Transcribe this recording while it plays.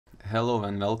Hello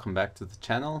and welcome back to the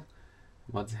channel.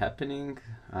 What's happening?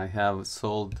 I have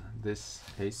sold this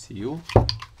ECU.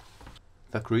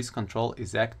 The cruise control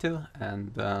is active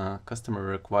and the customer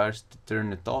requires to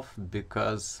turn it off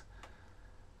because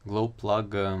glow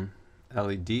plug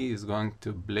LED is going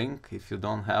to blink if you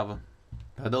don't have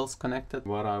pedals connected.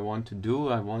 What I want to do,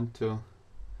 I want to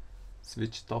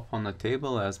switch it off on the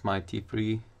table as my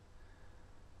T3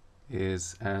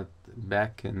 is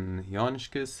back in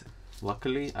Joniškis.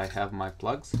 Luckily I have my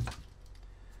plugs.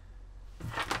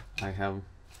 I have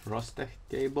Rostech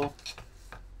cable,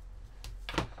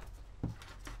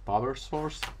 power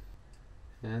source,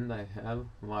 and I have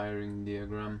wiring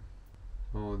diagram.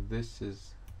 Oh, this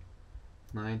is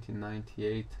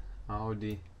 1998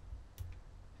 Audi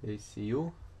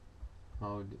ECU,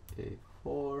 Audi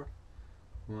A4,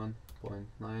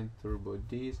 1.9 turbo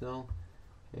diesel,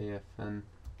 AFN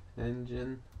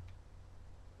engine,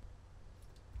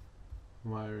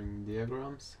 wiring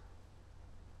diagrams.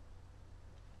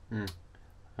 I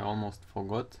almost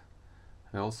forgot.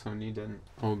 I also need an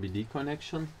OBD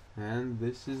connection, and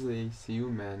this is the ECU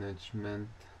management.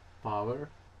 Power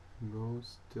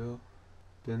goes to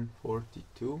pin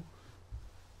 42,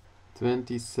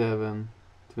 27,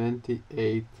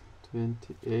 28,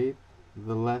 28.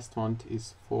 The last one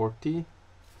is 40.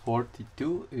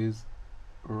 42 is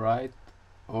right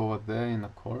over there in the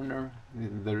corner.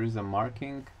 There is a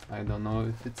marking. I don't know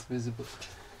if it's visible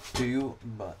to you,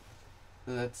 but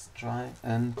let's try,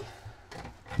 and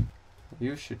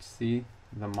you should see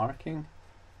the marking.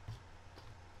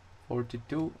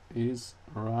 42 is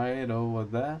right over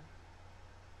there.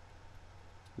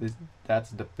 That's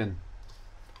the pin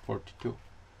 42,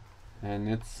 and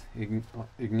it's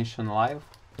ignition live.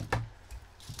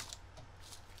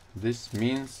 This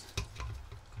means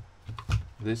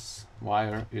this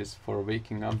wire is for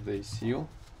waking up the ECU.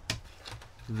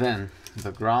 Then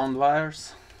the ground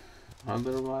wires,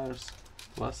 other wires,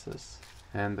 pluses,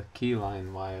 and the key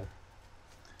line wire.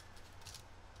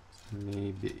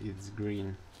 Maybe it's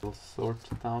green. We'll sort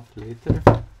it out later.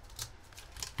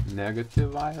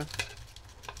 Negative wire,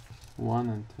 1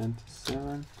 and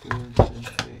 27, 2 and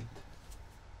 28.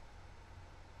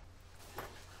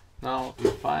 Now,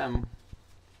 if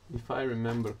I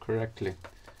remember correctly,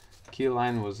 key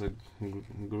line was a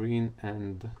green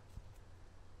and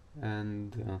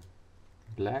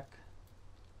black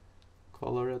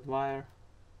colored wire.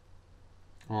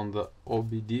 On the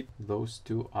OBD, those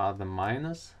two are the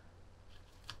minus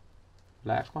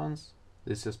black ones.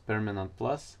 This is permanent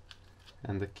plus,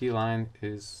 and the key line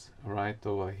is right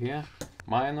over here.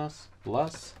 Minus,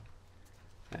 plus,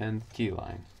 and key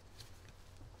line.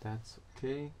 That's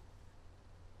okay.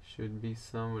 Should be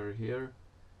somewhere here.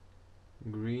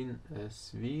 Green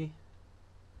SV.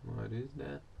 What is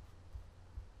that?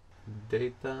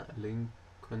 Data link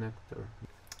connector.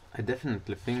 I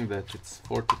definitely think that it's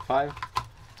 45.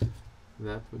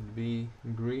 That would be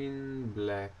green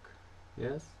black.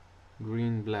 Yes,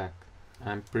 green black.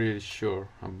 I'm pretty sure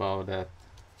about that.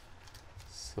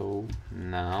 So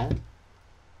now,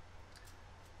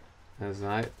 as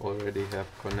I already have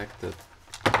connected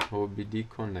OBD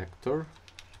connector,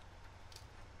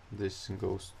 this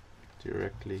goes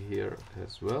directly here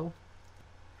as well.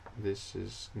 This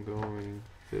is going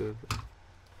to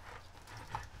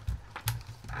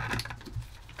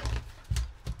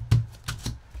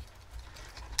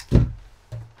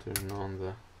turn on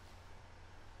the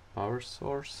power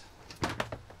source.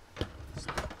 Let's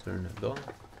turn it on.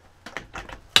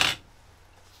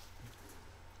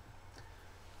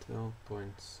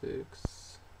 12.6.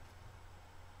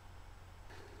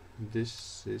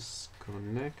 This is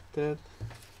connected.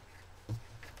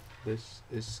 This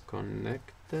is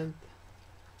connected.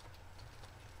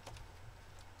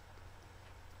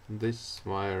 This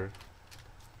wire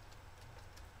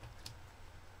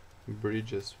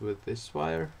bridges with this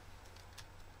wire.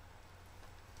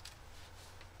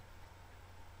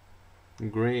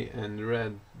 Gray and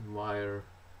red wire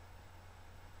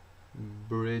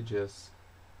bridges.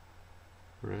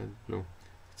 Red, blue. It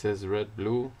says red,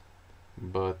 blue,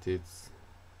 but it's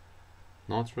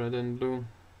not red and blue,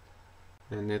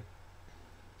 and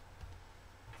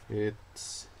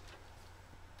it's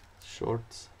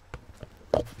shorts.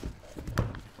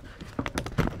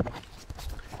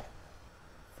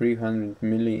 $300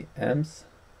 milliamps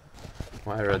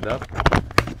wired up.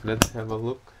 Let's have a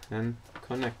look and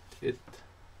connect it.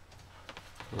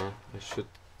 I should.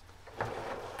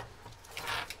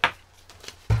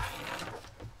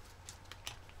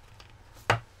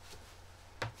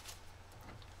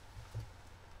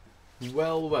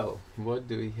 Well, what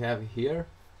do we have here?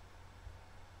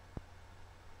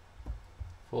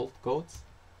 Fault codes.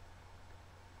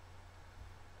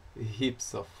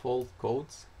 heaps of old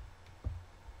codes.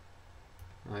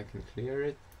 I can clear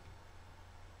it,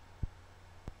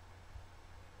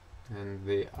 and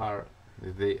they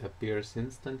appears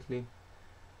instantly.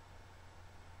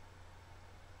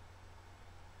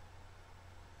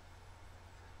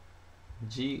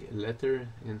 G letter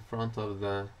in front of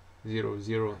the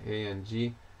 00 A and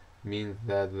G means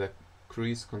that the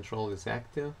cruise control is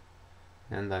active,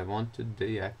 and I want to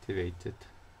deactivate it.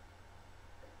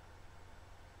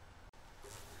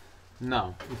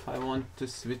 Now, if I want to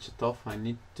switch it off, I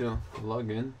need to log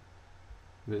in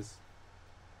with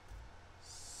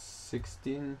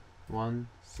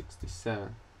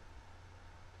 16167.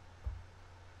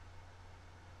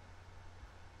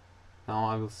 Now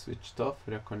I will switch it off,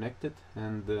 reconnect it,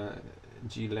 and the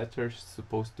G letter is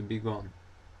supposed to be gone.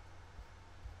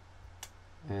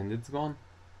 And it's gone.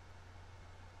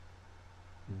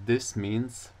 This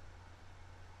means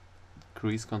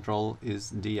cruise control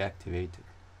is deactivated.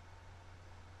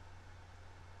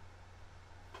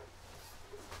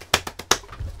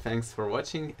 Thanks for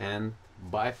watching, and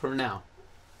bye for now.